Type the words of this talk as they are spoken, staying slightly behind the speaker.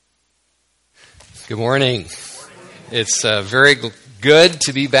Good morning. It's very good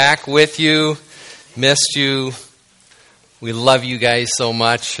to be back with you. Missed you. We love you guys so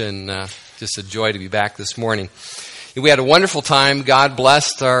much, and just a joy to be back this morning. We had a wonderful time. God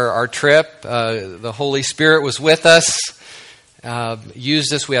blessed our trip. The Holy Spirit was with us.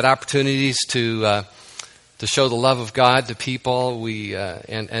 Used us. We had opportunities to show the love of God to people. We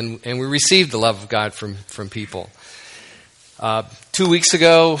received the love of God from people. 2 weeks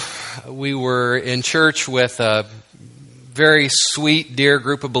ago, we were in church with a very sweet, dear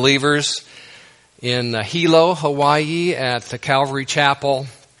group of believers in Hilo, Hawaii, at the Calvary Chapel.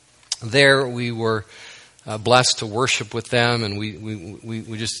 There, we were blessed to worship with them, and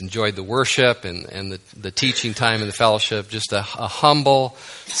we just enjoyed the worship and the teaching time and the fellowship. Just a humble,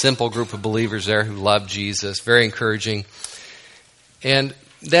 simple group of believers there who loved Jesus. Very encouraging. And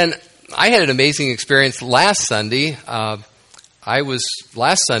then I had an amazing experience last Sunday. I was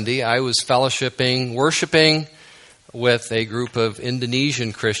fellowshipping, worshiping with a group of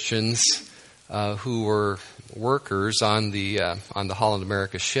Indonesian Christians who were workers on the Holland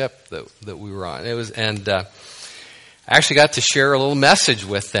America ship that we were on. I actually got to share a little message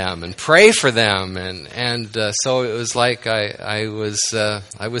with them and pray for them, and so it was like I was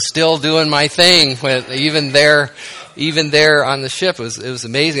still doing my thing even there on the ship. It was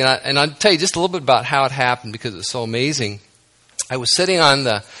amazing, and I'll tell you just a little bit about how it happened because it was so amazing. I was sitting on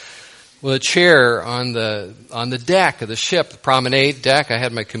the chair on the deck of the ship, the promenade deck. I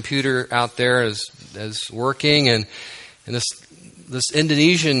had my computer out there as working, and this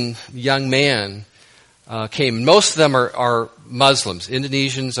Indonesian young man came. Most of them are Muslims.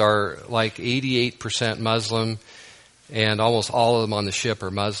 Indonesians are like 88% Muslim, and almost all of them on the ship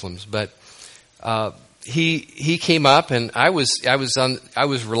are Muslims. But he came up, and I was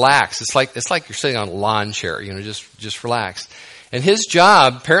relaxed. It's like you're sitting on a lawn chair, just relaxed. And his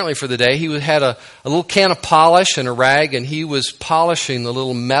job, apparently for the day, he had a little can of polish and a rag, and he was polishing the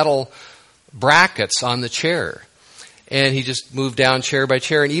little metal brackets on the chair. And he just moved down chair by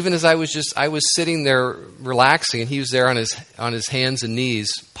chair. And even as I was sitting there relaxing, and he was there on his hands and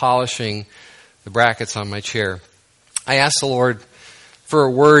knees polishing the brackets on my chair. I asked the Lord for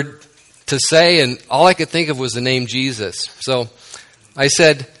a word to say, and all I could think of was the name Jesus. So I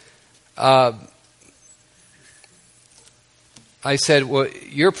said, well,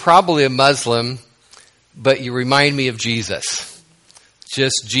 you're probably a Muslim, but you remind me of Jesus.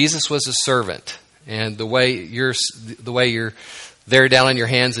 Just Jesus was a servant, and the way you're there down on your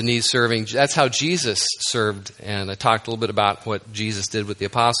hands and knees serving, that's how Jesus served. And I talked a little bit about what Jesus did with the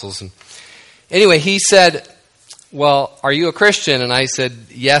apostles. And anyway, he said, well, are you a Christian? And I said,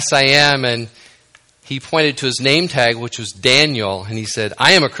 yes, I am. And he pointed to his name tag, which was Daniel, and he said,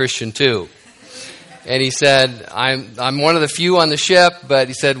 I am a Christian too. And he said, I'm one of the few on the ship, but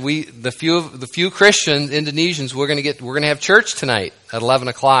he said the few Christians, Indonesians, we're going to have church tonight at 11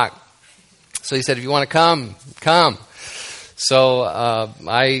 o'clock. So he said, if you want to come. So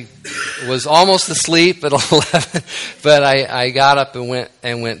I was almost asleep at 11, but I got up and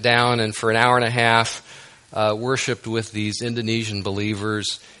went down, and for an hour and a half worshipped with these Indonesian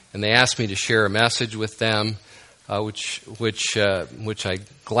believers, and they asked me to share a message with them. Which I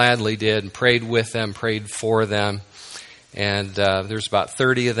gladly did, and prayed with them, prayed for them, and there's about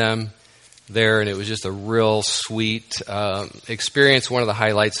 30 of them there, and it was just a real sweet experience. One of the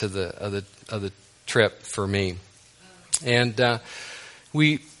highlights of the trip for me, and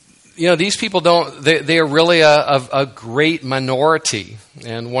these people they are really a great minority.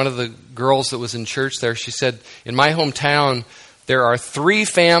 And one of the girls that was in church there, she said, in my hometown, there are 3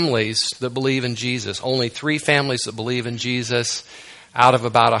 families that believe in Jesus. Only 3 families that believe in Jesus out of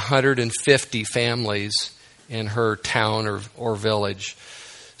about 150 families in her town or village.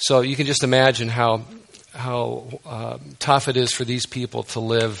 So you can just imagine how tough it is for these people to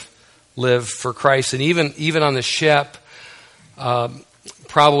live for Christ. And even on the ship,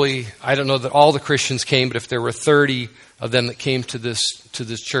 probably, I don't know that all the Christians came, but if there were 30 of them that came to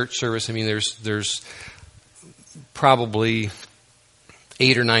this church service, I mean, there's probably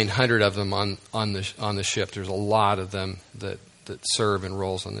 800 or 900 of them on the ship. There's a lot of them that serve and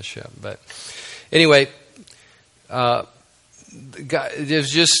roles on the ship. But anyway, it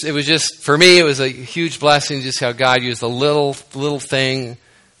was just for me. It was a huge blessing, just how God used a little thing,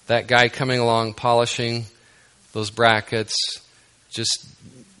 that guy coming along polishing those brackets. Just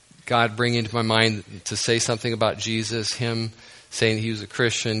God bringing to my mind to say something about Jesus. Him saying he was a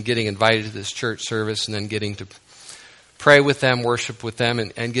Christian, getting invited to this church service, and then getting to pray with them, worship with them,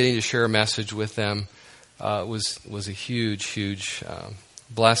 and getting to share a message with them was a huge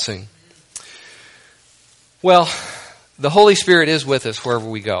blessing. Well, the Holy Spirit is with us wherever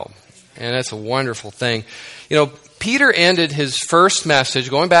we go. And that's a wonderful thing. You know, Peter ended his first message,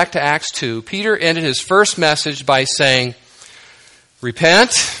 going back to Acts 2, Peter ended his first message by saying,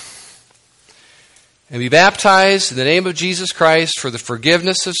 repent and be baptized in the name of Jesus Christ for the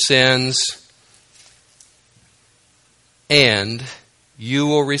forgiveness of sins, and you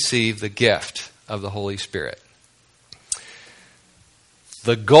will receive the gift of the Holy Spirit.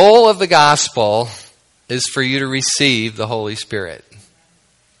 The goal of the gospel is for you to receive the Holy Spirit.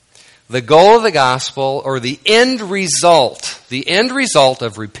 The goal of the gospel, or the end result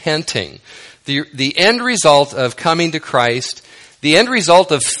of repenting, the end result of coming to Christ, the end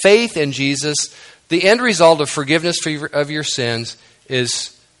result of faith in Jesus, the end result of forgiveness of your sins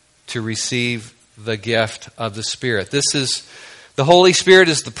is to receive the gift of the Spirit. The Holy Spirit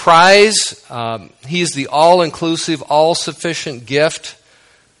is the prize. He is the all-inclusive, all-sufficient gift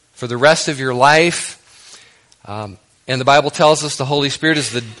for the rest of your life. And the Bible tells us the Holy Spirit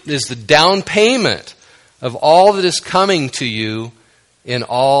is the down payment of all that is coming to you in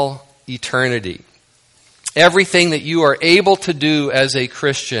all eternity. Everything that you are able to do as a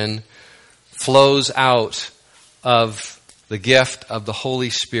Christian flows out of the gift of the Holy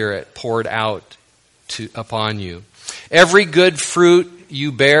Spirit poured out upon you. Every good fruit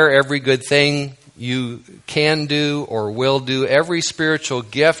you bear, every good thing you can do or will do, every spiritual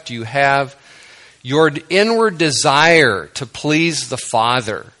gift you have, your inward desire to please the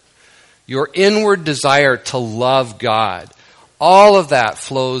Father, your inward desire to love God, all of that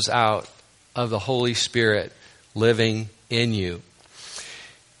flows out of the Holy Spirit living in you.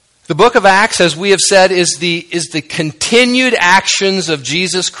 The book of Acts, as we have said, is the continued actions of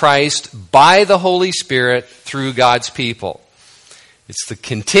Jesus Christ by the Holy Spirit through God's people. It's the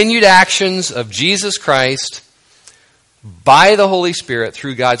continued actions of Jesus Christ by the Holy Spirit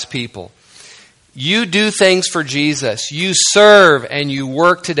through God's people. You do things for Jesus. You serve and you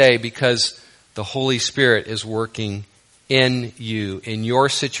work today because the Holy Spirit is working in you, in your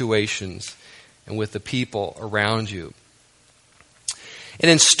situations, and with the people around you. And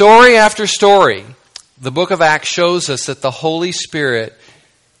in story after story, the book of Acts shows us that the Holy Spirit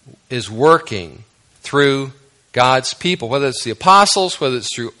is working through God's people. Whether it's the apostles, whether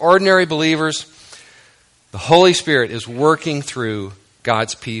it's through ordinary believers, the Holy Spirit is working through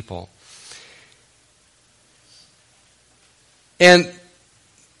God's people. And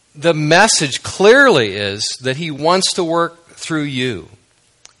the message clearly is that He wants to work through you.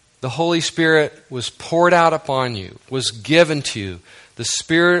 The Holy Spirit was poured out upon you, was given to you. The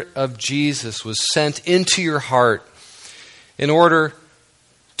Spirit of Jesus was sent into your heart in order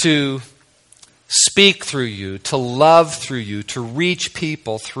to speak through you, to love through you, to reach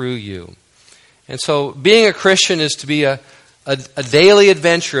people through you. And so being a Christian is to be a daily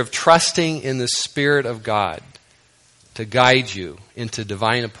adventure of trusting in the Spirit of God to guide you into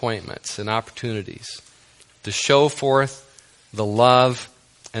divine appointments and opportunities, to show forth the love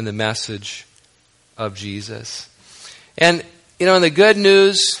and the message of Jesus. And, you know, the good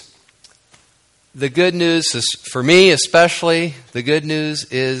news is, for me especially, the good news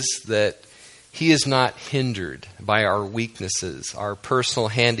is that He is not hindered by our weaknesses, our personal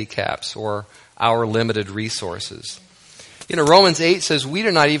handicaps, or our limited resources. You know, Romans 8 says we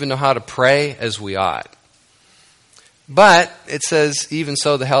do not even know how to pray as we ought. But it says, even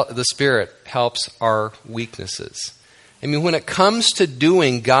so, the Spirit helps our weaknesses. I mean, when it comes to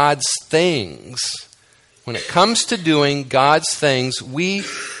doing God's things, we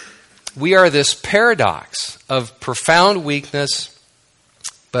are this paradox of profound weakness,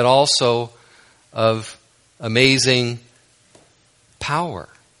 but also of amazing power.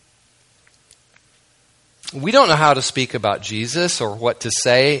 We don't know how to speak about Jesus or what to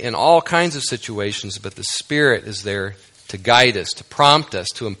say in all kinds of situations, but the Spirit is there to guide us, to prompt us,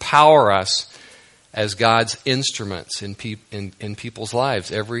 to empower us as God's instruments in people's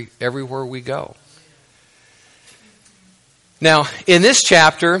lives everywhere we go. Now, in this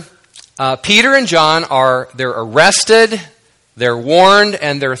chapter, Peter and John they're arrested, they're warned,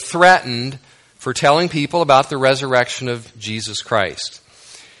 and they're threatened for telling people about the resurrection of Jesus Christ.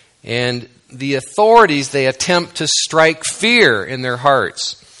 And the authorities, they attempt to strike fear in their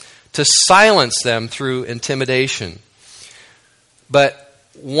hearts, to silence them through intimidation. But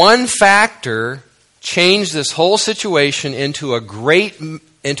one factor changed this whole situation into a great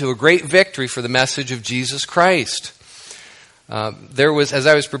victory for the message of Jesus Christ. There was, as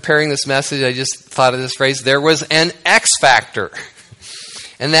I was preparing this message, I just thought of this phrase, there was an X factor.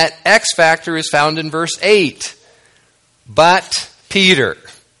 And that X factor is found in verse 8. But Peter,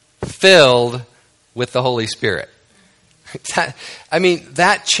 filled with the Holy Spirit.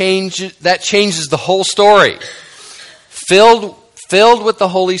 That changes the whole story. Filled filled with the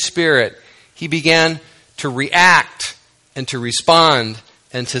Holy Spirit, he began to react and to respond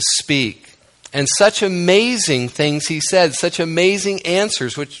and to speak. And such amazing things he said, such amazing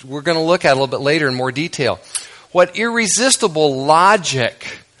answers, which we're going to look at a little bit later in more detail. What irresistible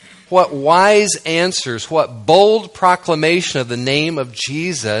logic, what wise answers, what bold proclamation of the name of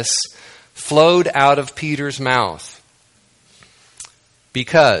Jesus flowed out of Peter's mouth.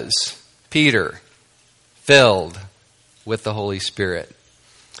 Because Peter, filled with the Holy Spirit,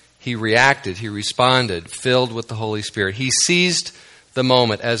 he reacted, he responded, filled with the Holy Spirit. He seized the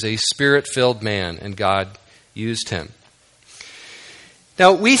moment as a Spirit-filled man, and God used him.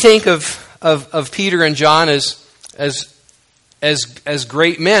 Now, we think of Peter and John as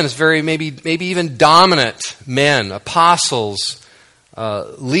great men, as very maybe even dominant men, apostles,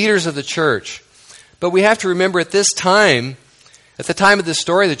 leaders of the church. But we have to remember at the time of this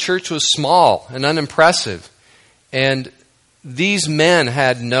story, the church was small and unimpressive. And these men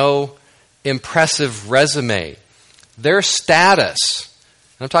had no impressive resume. Their status,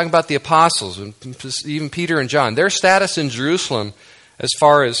 I'm talking about the apostles, and even Peter and John, their status in Jerusalem as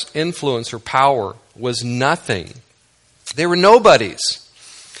far as influence or power was nothing. They were nobodies.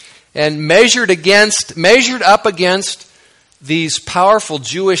 And measured up against these powerful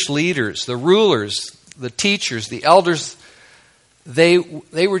Jewish leaders, the rulers, the teachers, the elders, they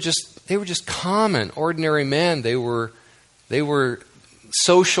were just common, ordinary men. They were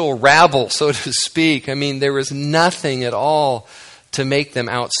social rabble, so to speak. I mean, there was nothing at all to make them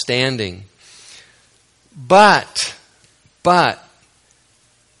outstanding. But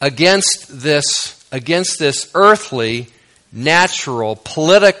against this earthly, natural,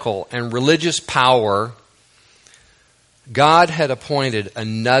 political, and religious power, God had appointed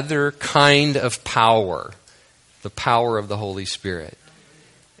another kind of power, the power of the Holy Spirit.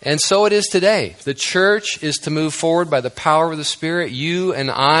 And so it is today. The church is to move forward by the power of the Spirit. You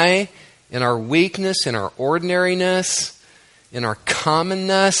and I, in our weakness, in our ordinariness, in our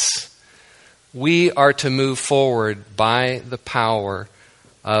commonness, we are to move forward by the power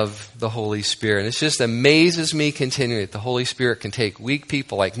of the Holy Spirit. And it just amazes me continually that the Holy Spirit can take weak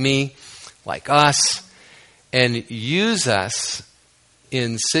people like me, like us, and use us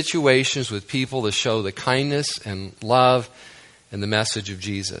in situations with people to show the kindness and love and the message of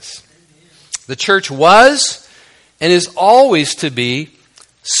Jesus. The church was and is always to be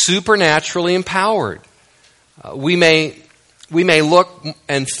supernaturally empowered. We may look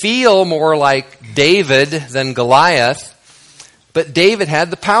and feel more like David than Goliath, but David had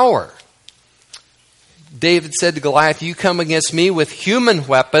the power. David said to Goliath, "You come against me with human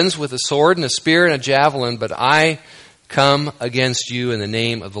weapons, with a sword and a spear and a javelin, but I come against you in the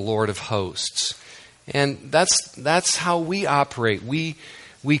name of the Lord of hosts." And that's how we operate. We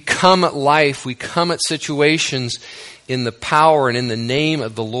come at life, we come at situations in the power and in the name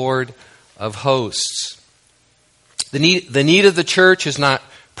of the Lord of hosts. The need of the church is not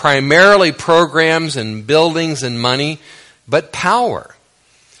primarily programs and buildings and money, but power.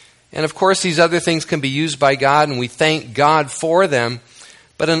 And of course, these other things can be used by God, and we thank God for them.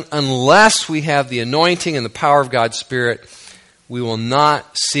 But unless we have the anointing and the power of God's Spirit, we will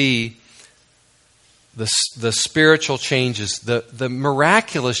not see the spiritual changes, the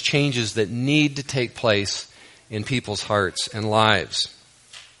miraculous changes that need to take place in people's hearts and lives.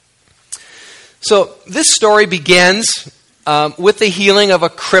 So this story begins with the healing of a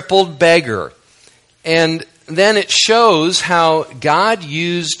crippled beggar. And then it shows how God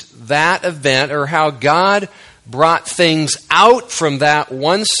used that event, or how God brought things out from that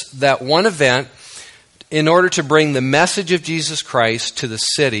one event in order to bring the message of Jesus Christ to the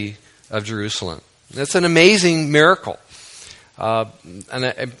city of Jerusalem. That's an amazing miracle.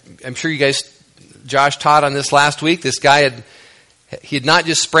 And I'm sure you guys, Josh taught on this last week. This guy he had not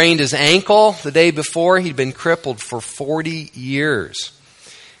just sprained his ankle the day before, he'd been crippled for 40 years.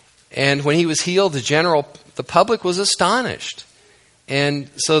 And when he was healed, the public was astonished. And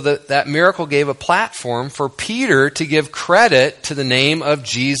so that miracle gave a platform for Peter to give credit to the name of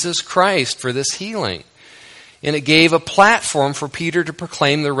Jesus Christ for this healing. And it gave a platform for Peter to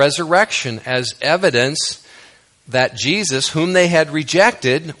proclaim the resurrection as evidence that Jesus, whom they had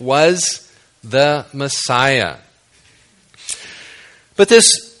rejected, was the Messiah. But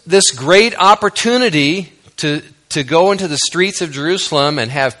this great opportunity to go into the streets of Jerusalem and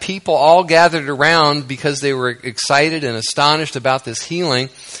have people all gathered around because they were excited and astonished about this healing,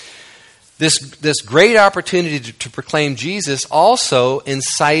 this great opportunity to proclaim Jesus also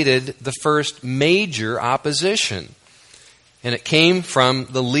incited the first major opposition. And it came from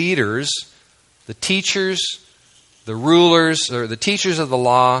the leaders, the teachers, the rulers, or the teachers of the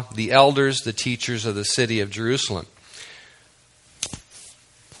law, the elders, the teachers of the city of Jerusalem.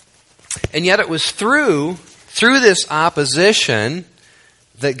 And yet it was through this opposition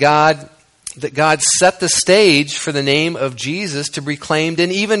that God set the stage for the name of Jesus to be proclaimed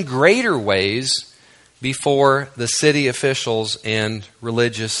in even greater ways before the city officials and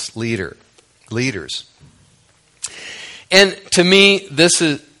religious leaders. And to me,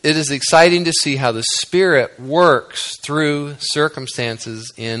 it is exciting to see how the Spirit works through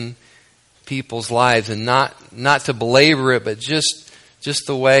circumstances in people's lives, and not to belabor it, but just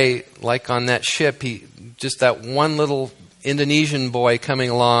the way, like on that ship, just that one little Indonesian boy coming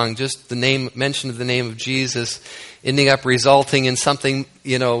along, just the mention of the name of Jesus, ending up resulting in something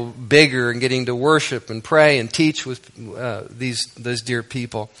bigger, and getting to worship and pray and teach with those dear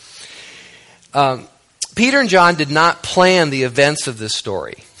people. Peter and John did not plan the events of this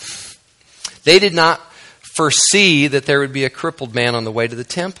story. They did not foresee that there would be a crippled man on the way to the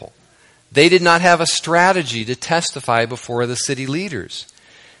temple. They did not have a strategy to testify before the city leaders.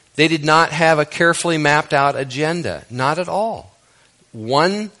 They did not have a carefully mapped out agenda. Not at all.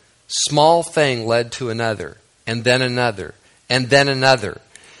 One small thing led to another, and then another, and then another.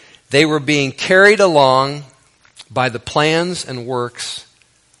 They were being carried along by the plans and works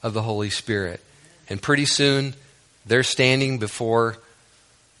of the Holy Spirit. And pretty soon, they're standing before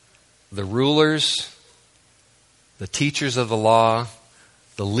the rulers, the teachers of the law,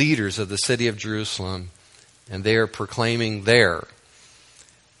 the leaders of the city of Jerusalem, and they are proclaiming there,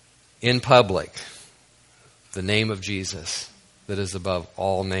 in public, the name of Jesus that is above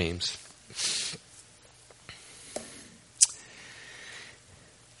all names.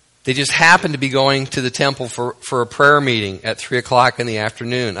 They just happened to be going to the temple for a prayer meeting at 3 o'clock in the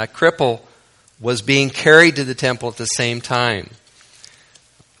afternoon. A cripple was being carried to the temple at the same time.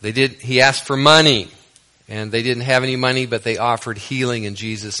 He asked for money, and they didn't have any money, but they offered healing in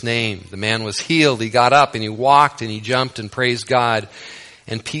Jesus' name. The man was healed. He got up and he walked and he jumped and praised God.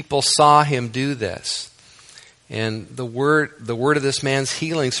 And people saw him do this. And the word of this man's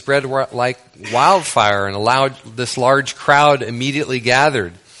healing spread like wildfire, and this large crowd immediately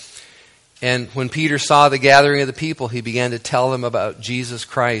gathered. And when Peter saw the gathering of the people, he began to tell them about Jesus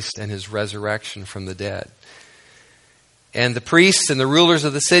Christ and his resurrection from the dead. And the priests and the rulers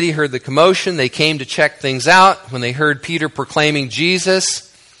of the city heard the commotion. They came to check things out. When they heard Peter proclaiming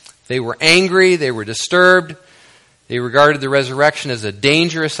Jesus, they were angry, they were disturbed. They regarded the resurrection as a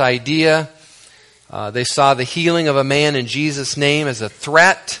dangerous idea. They saw the healing of a man in Jesus' name as a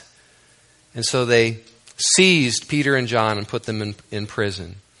threat. And so they seized Peter and John and put them in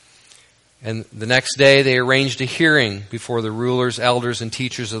prison. And the next day they arranged a hearing before the rulers, elders, and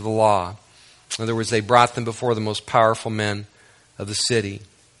teachers of the law. In other words, they brought them before the most powerful men of the city.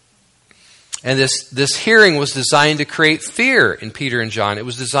 And this hearing was designed to create fear in Peter and John. It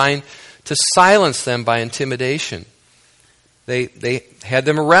was designed to silence them by intimidation. They had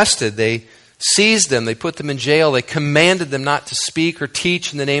them arrested. They seized them. They put them in jail. They commanded them not to speak or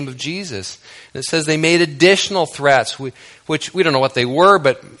teach in the name of Jesus. And it says they made additional threats, which we don't know what they were,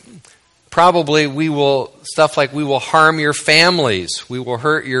 but probably stuff like we will harm your families. We will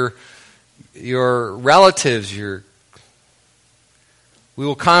hurt your relatives. We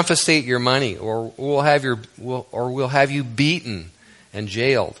will confiscate your money, or we'll have you beaten and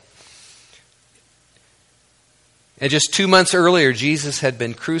jailed. And just 2 months earlier, Jesus had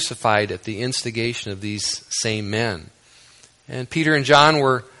been crucified at the instigation of these same men. And Peter and John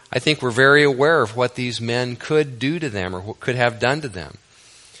were very aware of what these men could do to them, or what could have done to them.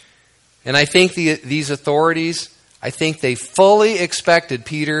 And I think these authorities, they fully expected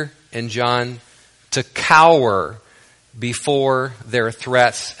Peter and John to cower before their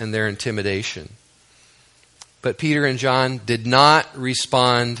threats and their intimidation. But Peter and John did not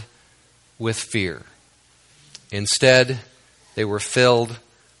respond with fear. Instead, they were filled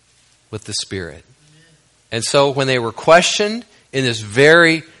with the Spirit. And so when they were questioned in this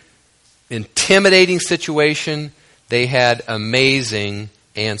very intimidating situation, they had amazing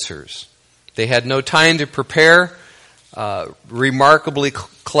answers. They had no time to prepare remarkably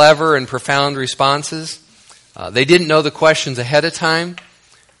clever and profound responses. They didn't know the questions ahead of time,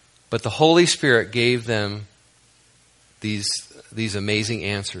 but the Holy Spirit gave them these amazing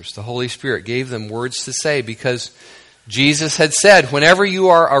answers. The Holy Spirit gave them words to say, because Jesus had said, whenever you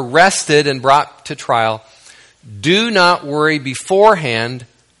are arrested and brought to trial, do not worry beforehand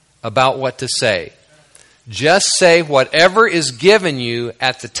about what to say. Just say whatever is given you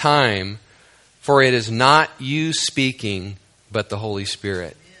at the time, for it is not you speaking, but the Holy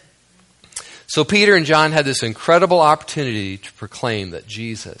Spirit. So Peter and John had this incredible opportunity to proclaim that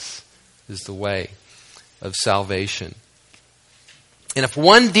Jesus is the way of salvation. And if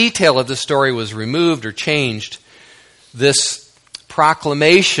one detail of the story was removed or changed, this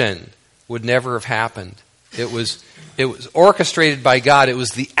proclamation would never have happened. It was orchestrated by God. It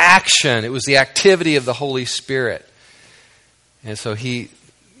was the action. It was the activity of the Holy Spirit. And so he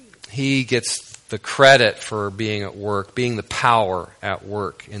gets the credit for being at work, being the power at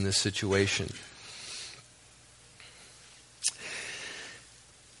work in this situation.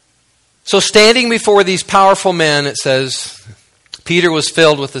 So standing before these powerful men, it says, Peter was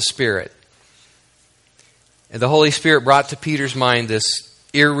filled with the Spirit. And the Holy Spirit brought to Peter's mind this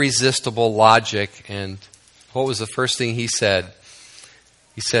irresistible logic. And what was the first thing he said?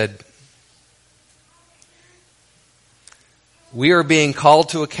 He said, we are being called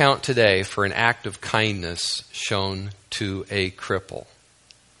to account today for an act of kindness shown to a cripple.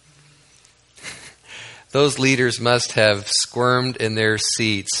 Those leaders must have squirmed in their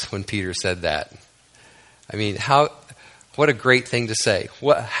seats when Peter said that. I mean, what a great thing to say.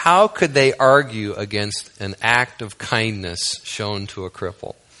 How could they argue against an act of kindness shown to a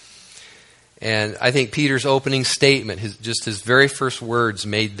cripple? And I think Peter's opening statement, his very first words,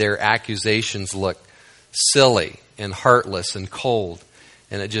 made their accusations look silly and heartless and cold.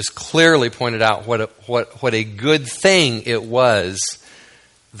 And it just clearly pointed out what a good thing it was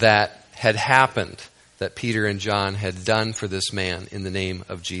that had happened, that Peter and John had done for this man in the name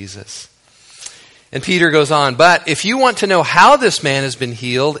of Jesus. And Peter goes on, but if you want to know how this man has been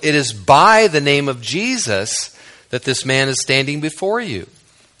healed, it is by the name of Jesus that this man is standing before you.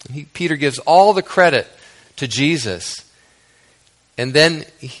 Peter gives all the credit to Jesus. And then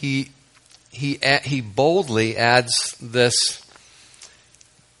he boldly adds this,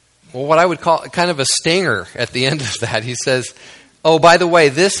 well, what I would call kind of a stinger at the end of that. He says, oh, by the way,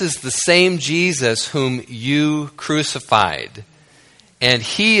 this is the same Jesus whom you crucified. And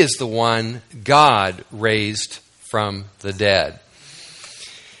he is the one God raised from the dead.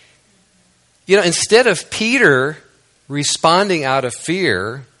 You know, instead of Peter responding out of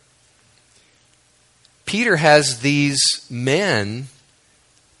fear, Peter has these men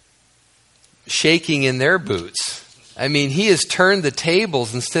shaking in their boots. I mean, he has turned the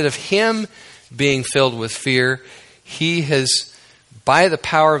tables. Instead of him being filled with fear, he has, by the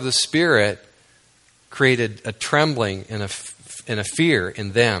power of the Spirit, created a trembling and a fear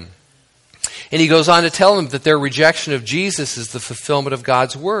in them. And he goes on to tell them that their rejection of Jesus is the fulfillment of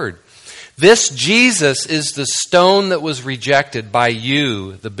God's word. This Jesus is the stone that was rejected by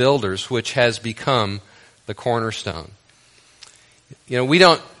you, the builders, which has become the cornerstone. You know, we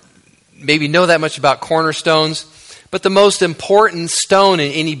don't maybe know that much about cornerstones, but the most important stone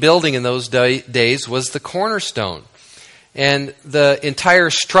in any building in those days was the cornerstone. And the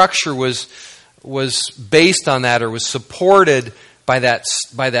entire structure was based on that, or was supported by that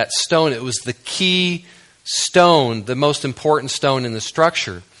stone. It was the key stone, the most important stone in the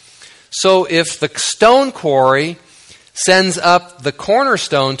structure. So if the stone quarry sends up the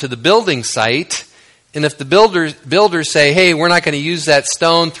cornerstone to the building site, and if the builders say, hey, we're not going to use that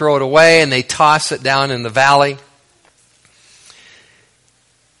stone, throw it away, and they toss it down in the valley,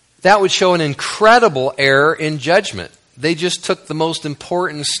 that would show an incredible error in judgment. They just took the most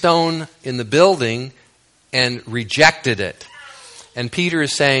important stone in the building and rejected it. And Peter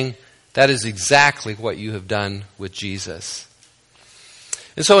is saying, that is exactly what you have done with Jesus.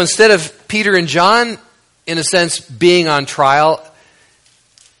 And so instead of Peter and John, in a sense, being on trial,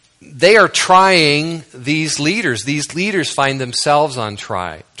 they are trying these leaders. These leaders find themselves on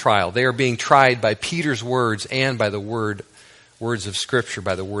trial. They are being tried by Peter's words and by the words of Scripture,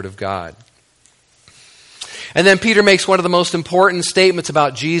 by the Word of God. And then Peter makes one of the most important statements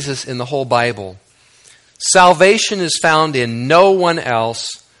about Jesus in the whole Bible. Salvation is found in no one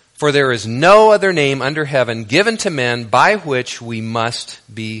else, for there is no other name under heaven given to men by which we must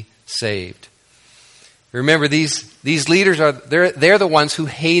be saved. Remember, these leaders they're the ones who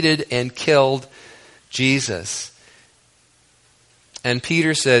hated and killed Jesus. And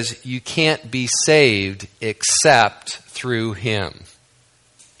Peter says, you can't be saved except through him.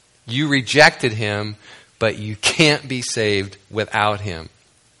 You rejected him, but you can't be saved without him.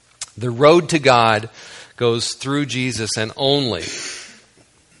 The road to God goes through Jesus and only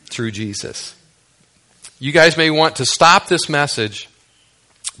through Jesus. You guys may want to stop this message,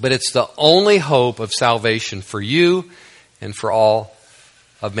 but it's the only hope of salvation for you and for all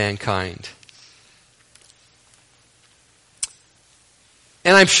of mankind.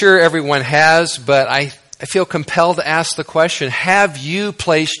 And I'm sure everyone has, but I feel compelled to ask the question, have you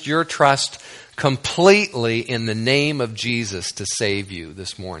placed your trust completely in the name of Jesus to save you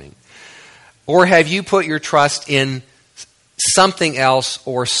this morning? Or have you put your trust in something else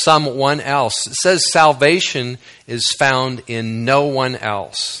or someone else? It says salvation is found in no one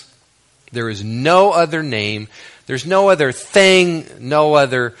else. There is no other name. There's no other thing, no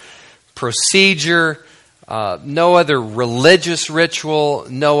other procedure, no other religious ritual,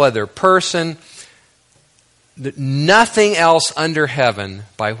 no other person, nothing else under heaven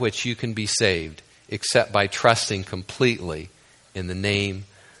by which you can be saved except by trusting completely in the name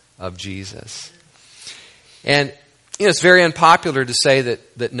of Jesus. And it's very unpopular to say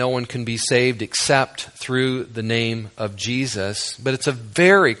that no one can be saved except through the name of Jesus, but it's a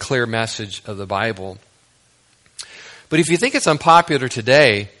very clear message of the Bible. But if you think it's unpopular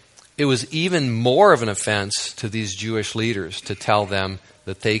today, it was even more of an offense to these Jewish leaders to tell them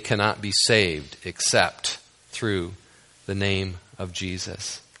that they cannot be saved except through the name of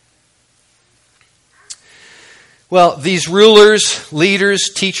Jesus. Well, these rulers,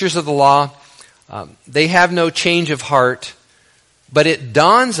 leaders, teachers of the law, they have no change of heart, but it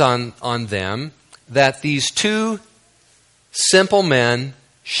dawns on them that these two simple men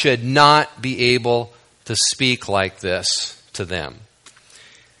should not be able to speak like this to them.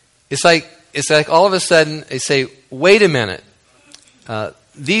 It's like all of a sudden they say, wait a minute,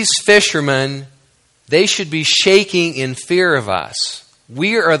 these fishermen, they should be shaking in fear of us.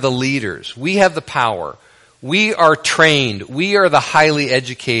 We are the leaders. We have the power. We are trained. We are the highly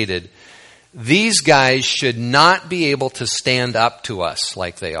educated. These guys should not be able to stand up to us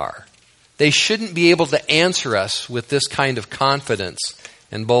like they are. They shouldn't be able to answer us with this kind of confidence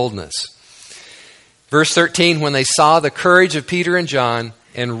and boldness. Verse 13, when they saw the courage of Peter and John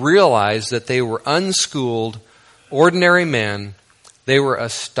and realized that they were unschooled, ordinary men, they were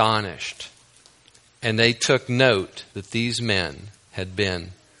astonished. And they took note that these men had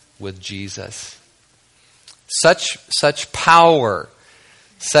been with Jesus. Such power,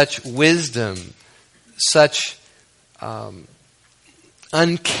 such wisdom, such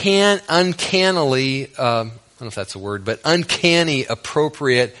uncannily, I don't know if that's a word, but uncanny,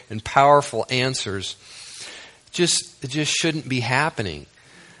 appropriate, and powerful answers it just shouldn't be happening.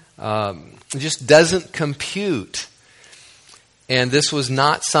 It just doesn't compute. And this was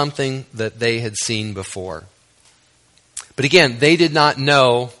not something that they had seen before. But again, they did not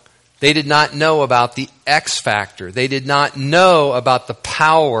know about the X factor. They did not know about the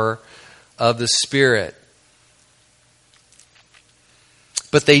power of the Spirit.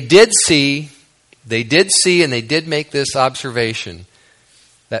 But they did see and they did make this observation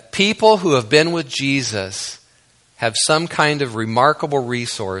that people who have been with Jesus have some kind of remarkable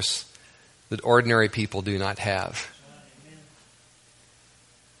resource that ordinary people do not have.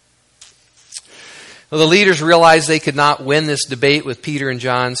 Well, the leaders realized they could not win this debate with Peter and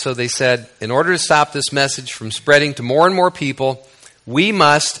John, so they said, in order to stop this message from spreading to more and more people, we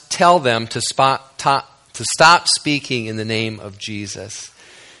must tell them to stop speaking in the name of Jesus.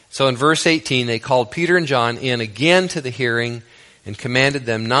 So in verse 18, they called Peter and John in again to the hearing and commanded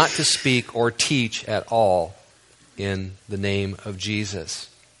them not to speak or teach at all in the name of Jesus.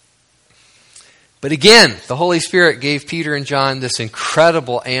 But again, the Holy Spirit gave Peter and John this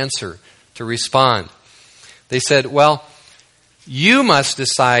incredible answer to respond. They said, well, you must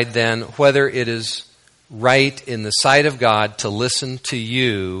decide then whether it is right in the sight of God to listen to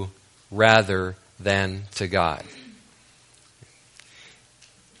you rather than to God.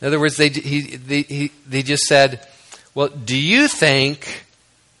 In other words, they just said, well, do you think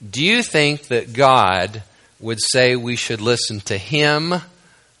that God would say we should listen to Him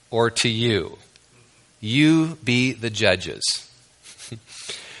or to you? You be the judges.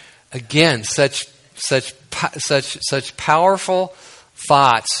 Again, such powerful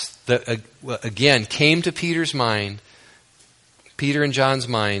thoughts that again came to Peter and John's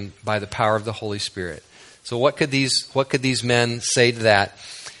mind by the power of the Holy Spirit. So what could these men say to that?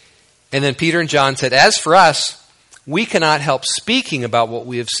 And then Peter and John said, as for us, we cannot help speaking about what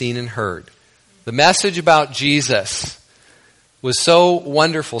we have seen and heard. The message about Jesus was so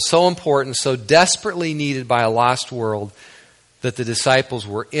wonderful, so important, so desperately needed by a lost world that the disciples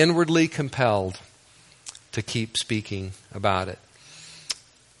were inwardly compelled to keep speaking about it.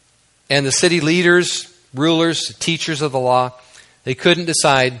 And the city leaders, rulers, teachers of the law, they couldn't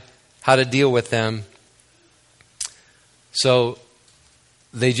decide how to deal with them. So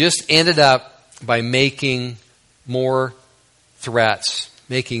they just ended up by making more threats,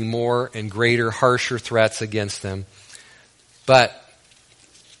 making more and greater, harsher threats against them. But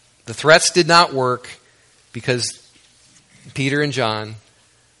the threats did not work because Peter and John,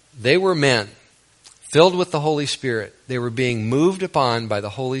 they were men filled with the Holy Spirit. They were being moved upon by the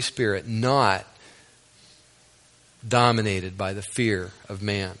Holy Spirit, not dominated by the fear of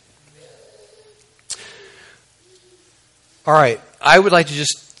man. All right, I would like to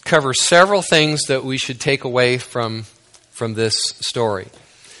just cover several things that we should take away from this story.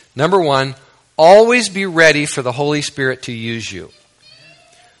 Number one, always be ready for the Holy Spirit to use you.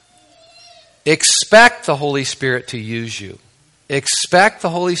 expect the Holy Spirit to use you. Expect the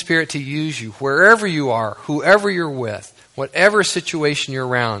Holy Spirit to use you wherever you are, whoever you're with, whatever situation you're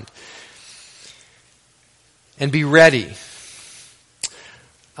around. And be ready.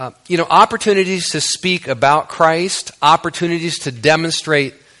 Opportunities to speak about Christ, opportunities to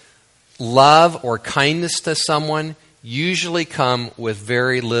demonstrate love or kindness to someone usually come with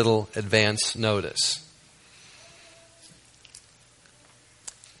very little advance notice.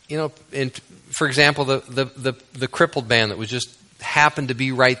 For example, the crippled man that was just happened to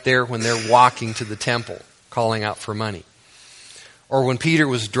be right there when they're walking to the temple, calling out for money. Or when Peter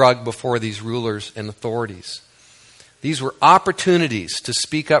was drugged before these rulers and authorities. These were opportunities to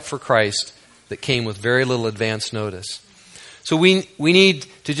speak up for Christ that came with very little advance notice. So we need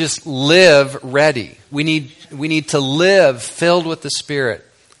to just live ready. We need to live filled with the Spirit,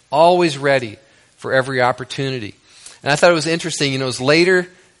 always ready for every opportunity. And I thought it was interesting. It was later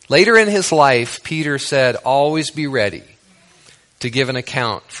in his life, Peter said, "Always be ready to give an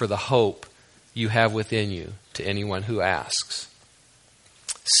account for the hope you have within you to anyone who asks."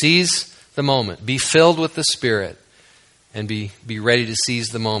 Seize the moment. Be filled with the Spirit. And be ready to seize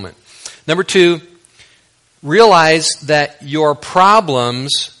the moment. Number 2, realize that your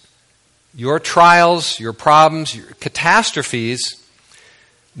problems, your trials, your problems, your catastrophes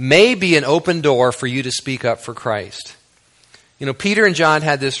may be an open door for you to speak up for Christ. Peter and John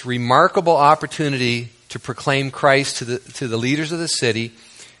had this remarkable opportunity to proclaim Christ to the leaders of the city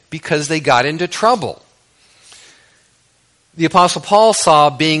because they got into trouble. The Apostle Paul saw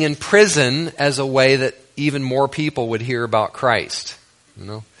being in prison as a way that even more people would hear about Christ.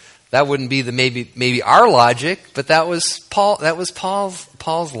 That wouldn't be maybe our logic, but that was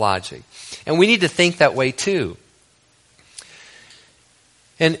Paul's logic. And we need to think that way too.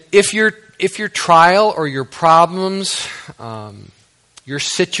 And if your trial or your problems, your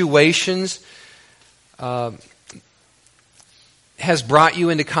situations has brought you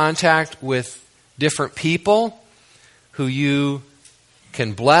into contact with different people who you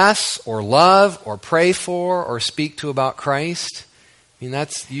can bless or love or pray for or speak to about Christ,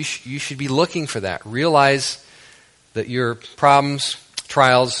 you should be looking for that. Realize that your problems,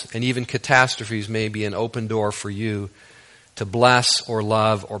 trials, and even catastrophes may be an open door for you to bless or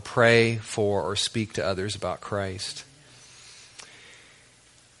love or pray for or speak to others about Christ.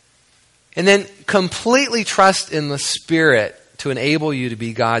 And then completely trust in the Spirit to enable you to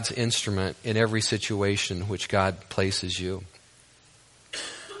be God's instrument in every situation which God places you.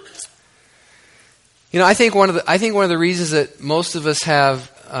 I think one of the reasons that most of us have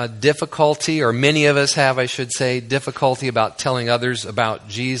difficulty, or many of us have, I should say, difficulty about telling others about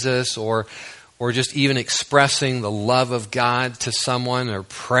Jesus, or just even expressing the love of God to someone, or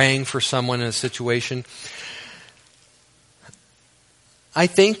praying for someone in a situation. I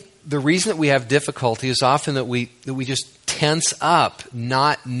think the reason that we have difficulty is often that we just tense up,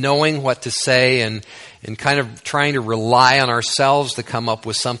 not knowing what to say, and kind of trying to rely on ourselves to come up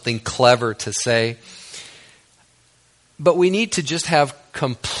with something clever to say. But we need to just have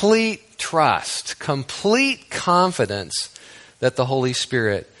complete trust, complete confidence that the Holy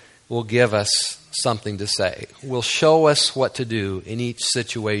Spirit will give us something to say, will show us what to do in each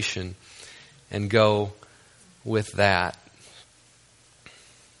situation, and go with that.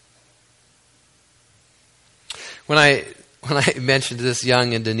 When I mentioned to this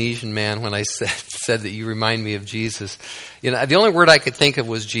young Indonesian man, when I said that you remind me of Jesus, the only word I could think of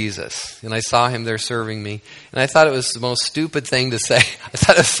was Jesus. And I saw him there serving me. And I thought it was the most stupid thing to say. I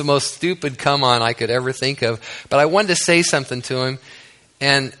thought it was the most stupid come on I could ever think of. But I wanted to say something to him.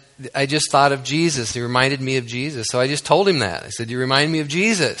 And I just thought of Jesus. He reminded me of Jesus. So I just told him that. I said, "You remind me of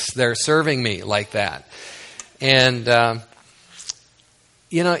Jesus. They're serving me like that." And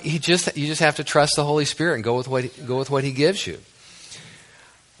you just have to trust the Holy Spirit and go with what He gives you.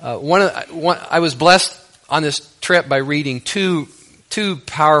 I was blessed on this trip by reading two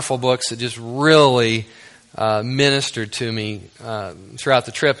powerful books that just really ministered to me throughout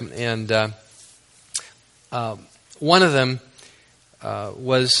the trip, and one of them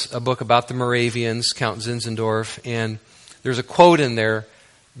was a book about the Moravians, Count Zinzendorf, and there's a quote in there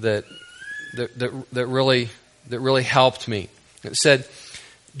that really helped me. It said,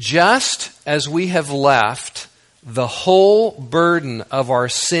 "Just as we have left the whole burden of our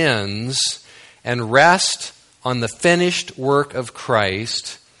sins and rest on the finished work of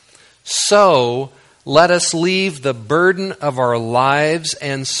Christ, so let us leave the burden of our lives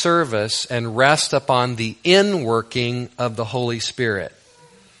and service and rest upon the inworking of the Holy Spirit.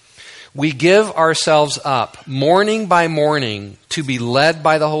 We give ourselves up morning by morning to be led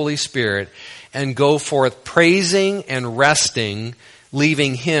by the Holy Spirit and go forth praising and resting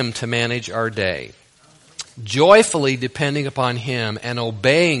leaving Him to manage our day. Joyfully depending upon Him and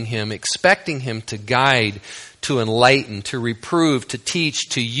obeying Him, expecting Him to guide, to enlighten, to reprove, to teach,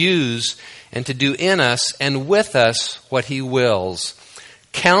 to use, and to do in us and with us what He wills.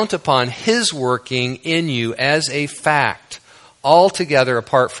 Count upon His working in you as a fact, altogether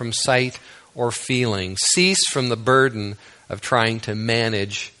apart from sight or feeling. Cease from the burden of trying to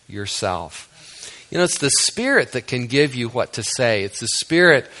manage yourself. You know, it's the Spirit that can give you what to say. It's the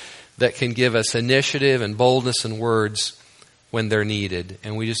Spirit that can give us initiative and boldness and words when they're needed.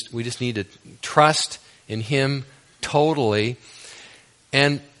 And we just need to trust in Him totally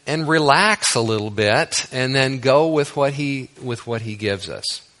and relax a little bit and then go with what He gives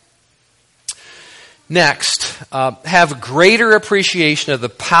us. Next, have greater appreciation of the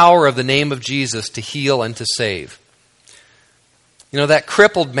power of the name of Jesus to heal and to save. You know, that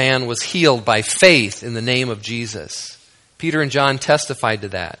crippled man was healed by faith in the name of Jesus. Peter and John testified to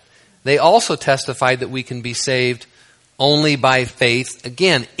that. They also testified that we can be saved only by faith,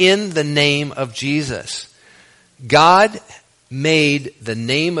 again, in the name of Jesus. God made the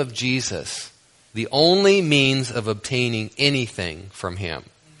name of Jesus the only means of obtaining anything from Him.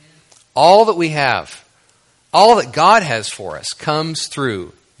 All that we have, all that God has for us, comes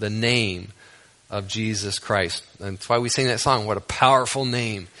through the name of Jesus Christ. And that's why we sing that song, what a powerful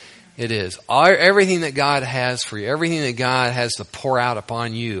name it is. Everything that God has for you, everything that God has to pour out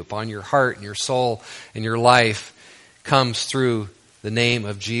upon you, upon your heart and your soul and your life, comes through the name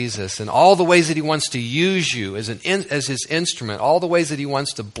of Jesus. And all the ways that He wants to use you as His instrument, all the ways that He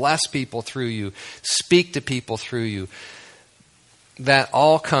wants to bless people through you, speak to people through you, that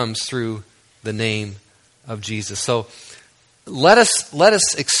all comes through the name of Jesus. So let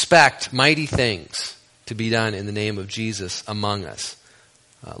us expect mighty things to be done in the name of Jesus among us.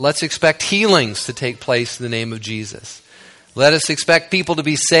 Let's expect healings to take place in the name of Jesus. Let us expect people to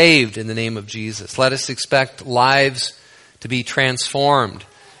be saved in the name of Jesus. Let us expect lives to be transformed,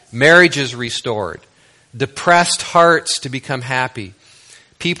 marriages restored, depressed hearts to become happy,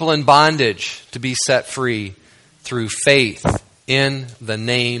 people in bondage to be set free through faith in the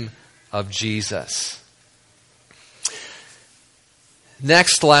name of Jesus.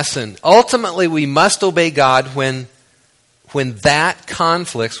 Next lesson. Ultimately, we must obey God when that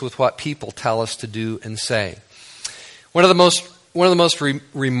conflicts with what people tell us to do and say. One of the most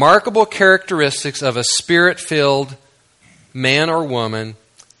remarkable characteristics of a Spirit-filled man or woman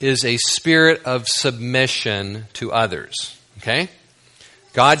is a spirit of submission to others. Okay?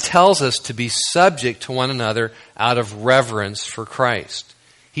 God tells us to be subject to one another out of reverence for Christ.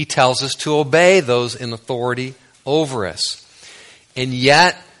 He tells us to obey those in authority over us. And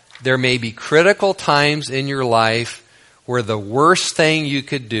yet, there may be critical times in your life where the worst thing you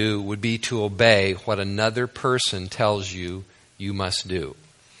could do would be to obey what another person tells you you must do.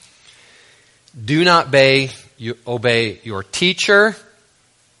 Do not obey your teacher.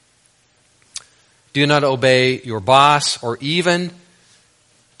 Do not obey your boss or even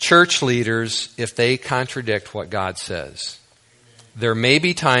church leaders if they contradict what God says. There may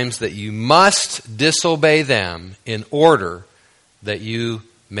be times that you must disobey them in order that you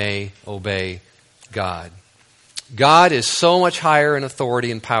may obey God. God is so much higher in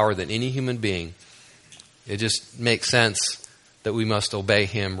authority and power than any human being. It just makes sense that we must obey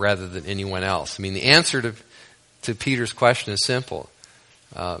Him rather than anyone else. I mean, the answer to Peter's question is simple.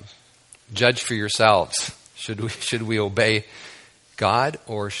 Judge for yourselves. Should we obey God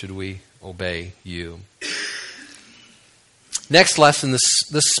or should we obey you? Next lesson,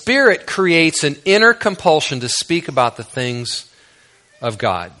 the Spirit creates an inner compulsion to speak about the things of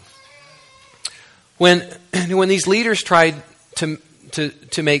God. When these leaders tried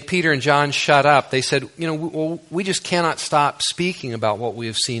to make Peter and John shut up, they said, we just cannot stop speaking about what we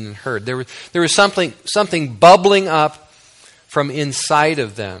have seen and heard. There was something bubbling up from inside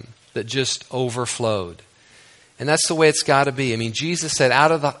of them that just overflowed. And that's the way it's got to be. I mean, Jesus said,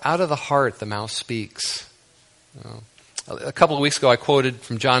 out of the heart the mouth speaks. A couple of weeks ago I quoted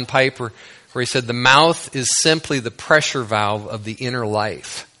from John Piper where he said, the mouth is simply the pressure valve of the inner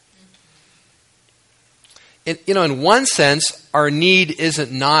life. And, in one sense, our need is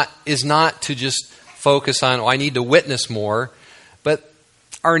not to just focus on, I need to witness more, but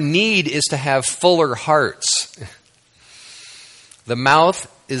our need is to have fuller hearts. The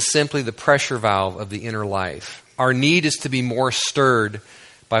mouth is simply the pressure valve of the inner life. Our need is to be more stirred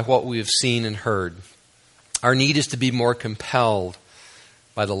by what we have seen and heard. Our need is to be more compelled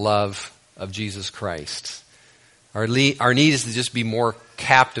by the love of Jesus Christ. Our need is to just be more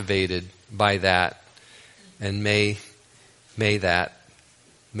captivated by that. And may that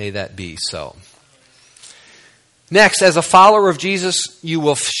be so. Next, as a follower of Jesus, you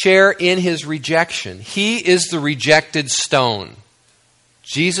will share in his rejection. He is the rejected stone.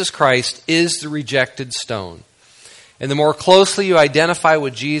 Jesus Christ is the rejected stone. And the more closely you identify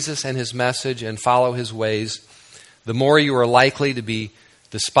with Jesus and his message and follow his ways, the more you are likely to be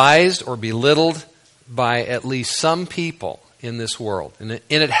despised or belittled by at least some people in this world. And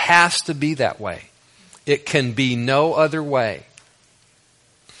it has to be that way. It can be no other way.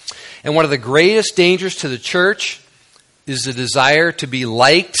 And one of the greatest dangers to the church is the desire to be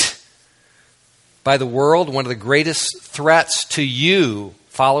liked by the world. One of the greatest threats to you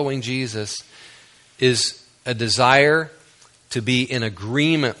following Jesus is a desire to be in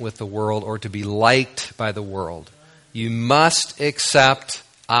agreement with the world or to be liked by the world. You must accept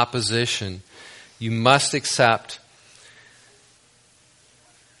opposition. You must accept,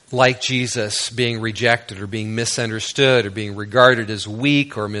 like Jesus, being rejected or being misunderstood or being regarded as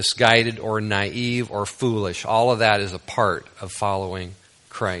weak or misguided or naive or foolish. All of that is a part of following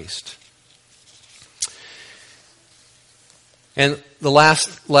Christ. And the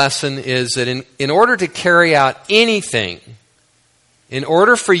last lesson is that in order to carry out anything, in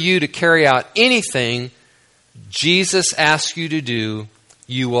order for you to carry out anything Jesus asks you to do,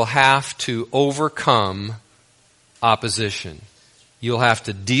 you will have to overcome opposition. You'll have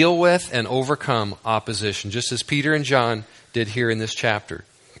to deal with and overcome opposition, just as Peter and John did here in this chapter.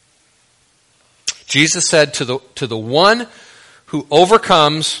 Jesus said to the one who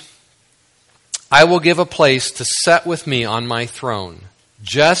overcomes, I will give a place to sit with me on my throne,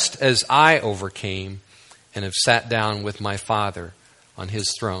 just as I overcame and have sat down with my Father on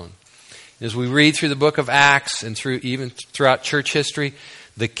his throne. As we read through the book of Acts and even throughout church history,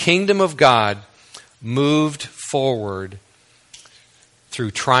 the kingdom of God moved forward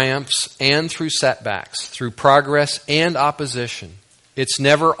through triumphs and through setbacks, through progress and opposition. It's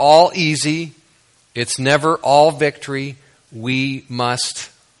never all easy. It's never all victory. We must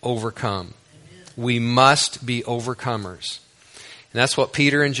overcome. We must be overcomers. And that's what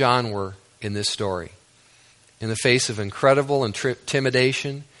Peter and John were in this story. In the face of incredible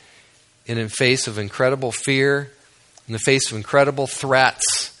intimidation, in the face of incredible fear, in the face of incredible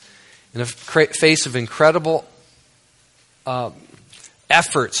threats, in the face of incredible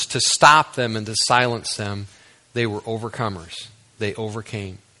efforts to stop them and to silence them, they were overcomers. They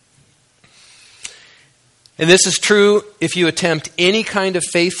overcame. And this is true if you attempt any kind of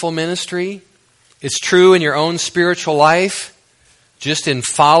faithful ministry. It's true in your own spiritual life, just in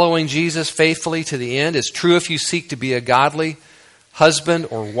following Jesus faithfully to the end. It's true if you seek to be a godly husband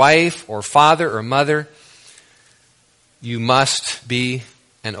or wife or father or mother. You must be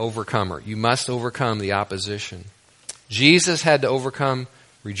an overcomer. You must overcome the opposition. Jesus had to overcome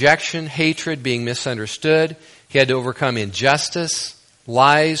rejection, hatred, being misunderstood. He had to overcome injustice,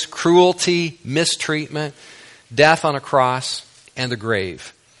 lies, cruelty, mistreatment, death on a cross, and the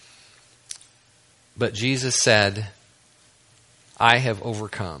grave. But Jesus said, I have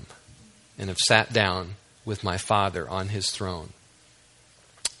overcome and have sat down with my Father on his throne.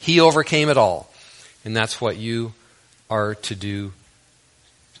 He overcame it all, and that's what you are to do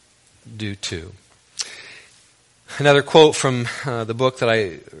too. Another quote from the book that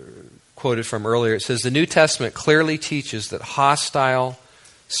I quoted from earlier, it says, the New Testament clearly teaches that hostile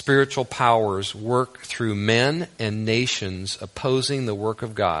spiritual powers work through men and nations opposing the work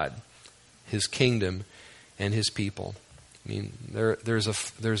of God, his kingdom, and his people. I mean,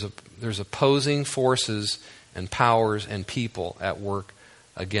 there's opposing forces and powers and people at work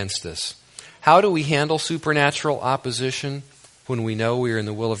against us. How do we handle supernatural opposition when we know we are in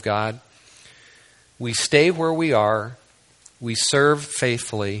the will of God? We stay where we are, we serve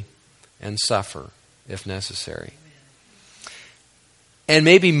faithfully, and suffer if necessary. And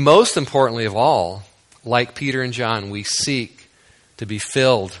maybe most importantly of all, like Peter and John, we seek to be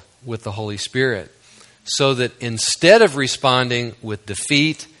filled with the Holy Spirit, so that instead of responding with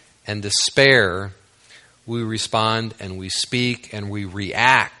defeat and despair, we respond and we speak and we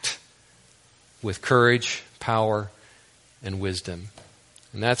react with courage, power, and wisdom.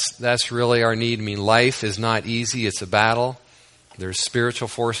 And that's really our need. I mean, life is not easy. It's a battle. There's spiritual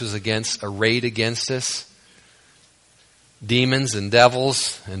forces arrayed against us. Demons and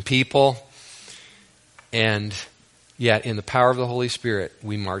devils and people. And yet, in the power of the Holy Spirit,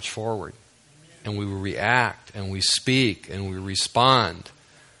 we march forward. And we react and we speak and we respond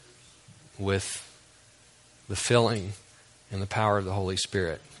with the filling and the power of the Holy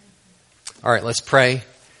Spirit. All right, let's pray.